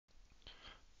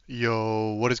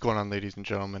Yo, what is going on, ladies and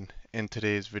gentlemen? In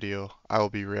today's video, I will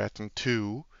be reacting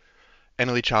to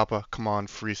NLE Choppa, Come On,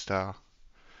 Freestyle.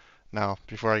 Now,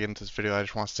 before I get into this video, I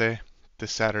just want to say,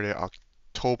 this Saturday,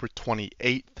 October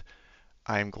 28th,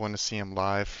 I am going to see him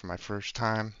live for my first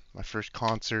time, my first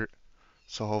concert,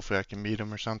 so hopefully I can meet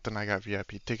him or something. I got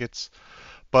VIP tickets,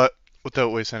 but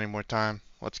without wasting any more time,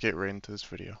 let's get right into this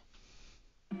video.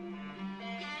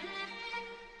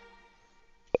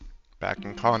 Back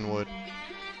in Conwood.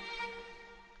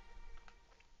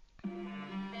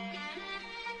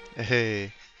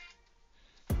 Hey.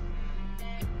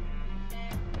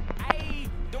 Ayy,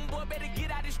 them boy better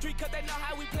get out the street cause they know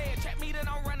how we play it. Trap me, then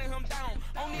I'm running him down.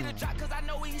 Don't need a drop cause I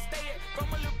know where he stay at. From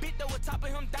a little bit, though, we're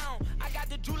topping him down. I got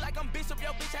the Drew like I'm Bishop.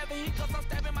 Yo, bitch having hiccups, I'm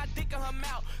stabbing my dick in her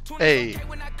mouth. Hey.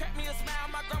 When I crack me a smile,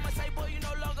 my grandma say, boy, you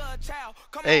no longer a child.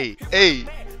 Come Hey, on, hey.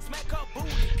 Smack her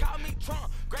booty, call me Trump.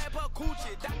 Grab her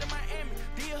coochie, Dr. Miami,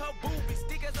 did her boobies,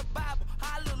 stick as a Bible.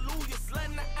 Hallelujah, slut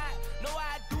in the eye, know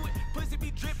how I do it. Pussy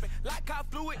be dripping like car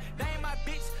fluid. They ain't my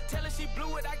bitch, tell her she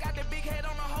blew it. I got the big head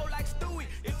on the hole like Stewie.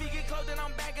 If he get close, then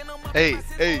I'm backing him up. Hey,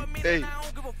 hey, hey.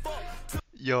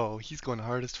 Yo, he's going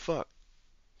hard as fuck.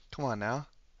 Come on now.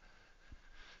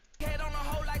 Head on the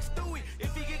hole like Stewie.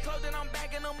 If he get close, then I'm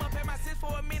backing him up. At my sis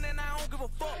for a minute, I don't give a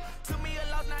fuck. To me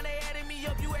a loss, now they adding me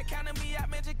up. You ain't counting me out,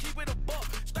 man, just keep it a buck.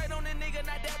 Straight on the nigga,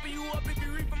 not dapping you up. If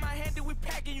you reap in my hand, then we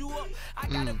packing you up. I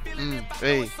got a feeling if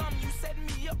I know something, you setting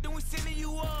me up, then we sending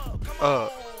you up. Come on.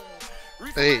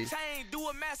 Hey. Chain, do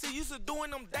a master, used to doing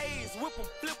them days. Whip them,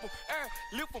 flip them, air,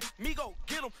 lift them, me go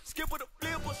get them, skip with a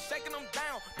flipper, shaking them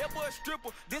down. That boy a stripper.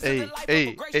 This is the life of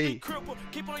a great street cripple.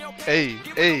 Keep on your back. Hey.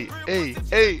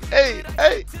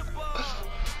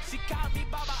 She called me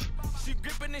Baba. She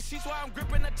gripping the sheets while I'm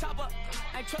gripping the chopper.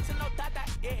 Ain't trusting no tata,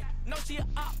 yeah. No, she a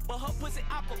op, but her pussy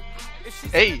oppa. If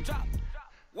she drop,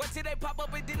 what till they pop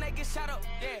up and then they get shot up?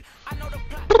 Yeah, I know the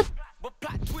plot. But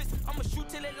plot twist, I'ma shoot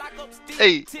till it lock up.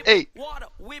 Steve, tip, water,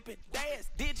 whipping,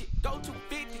 dance, digit, go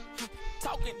 250.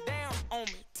 Talking down on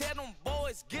me. Tell them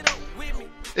boys, get up with me.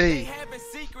 They having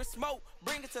secret smoke,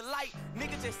 bring it to light.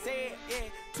 Nigga just said, yeah.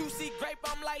 2C grape,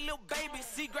 I'm like little baby.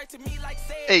 C grape to me like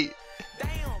said.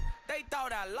 Damn, they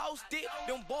thought I lost it.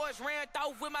 Them boys ran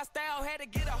off with my style. Had to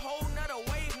get a whole nother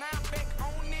wave. Now I'm back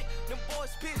on it. Them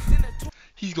boys pissed in the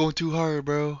He's going too hard,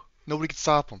 bro. Nobody can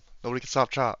stop him. Nobody can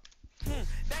stop Chop. They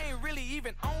ain't really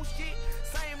even on shit.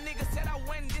 Same nigga said I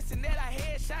wasn't this and that. I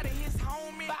headshot at his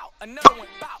homie. Bow, another one,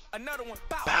 bow, another one,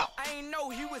 bow. I ain't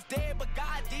know he was dead, but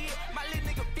God did. My little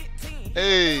nigga 15.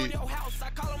 Hey. On your house,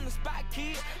 I call him the spot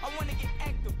kid. I wanna get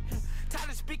active. Tired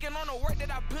of speaking on the work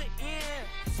that I put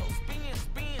in. So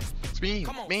spin.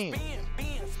 Come on, spin.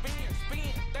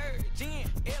 Third gen,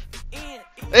 FN.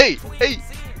 Hey.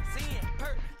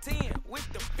 Per 10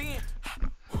 with the fin.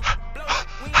 Blow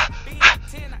win, bin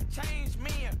 10. I changed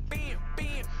men. Bin.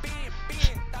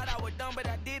 Thought I was done, but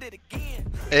I did it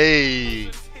again.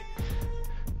 Hey.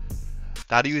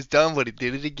 Thought he was done, but he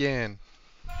did it again.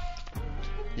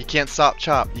 You can't stop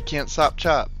Chop. You can't stop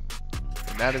Chop.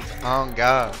 And that is on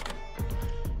God.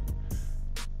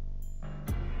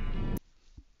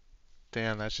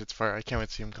 Damn, that shit's fire. I can't wait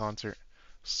to see him concert.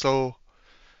 So,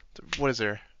 what is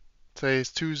there?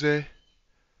 Today's Tuesday,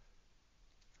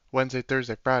 Wednesday,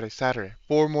 Thursday, Friday, Saturday.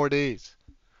 4 more days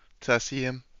till I see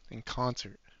him in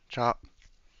concert. Chop.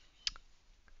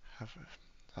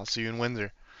 I'll see you in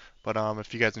Windsor. But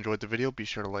if you guys enjoyed the video, be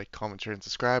sure to like, comment, share, and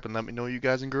subscribe, and let me know what you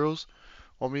guys and girls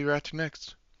want me to react to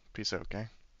next. Peace out, gang.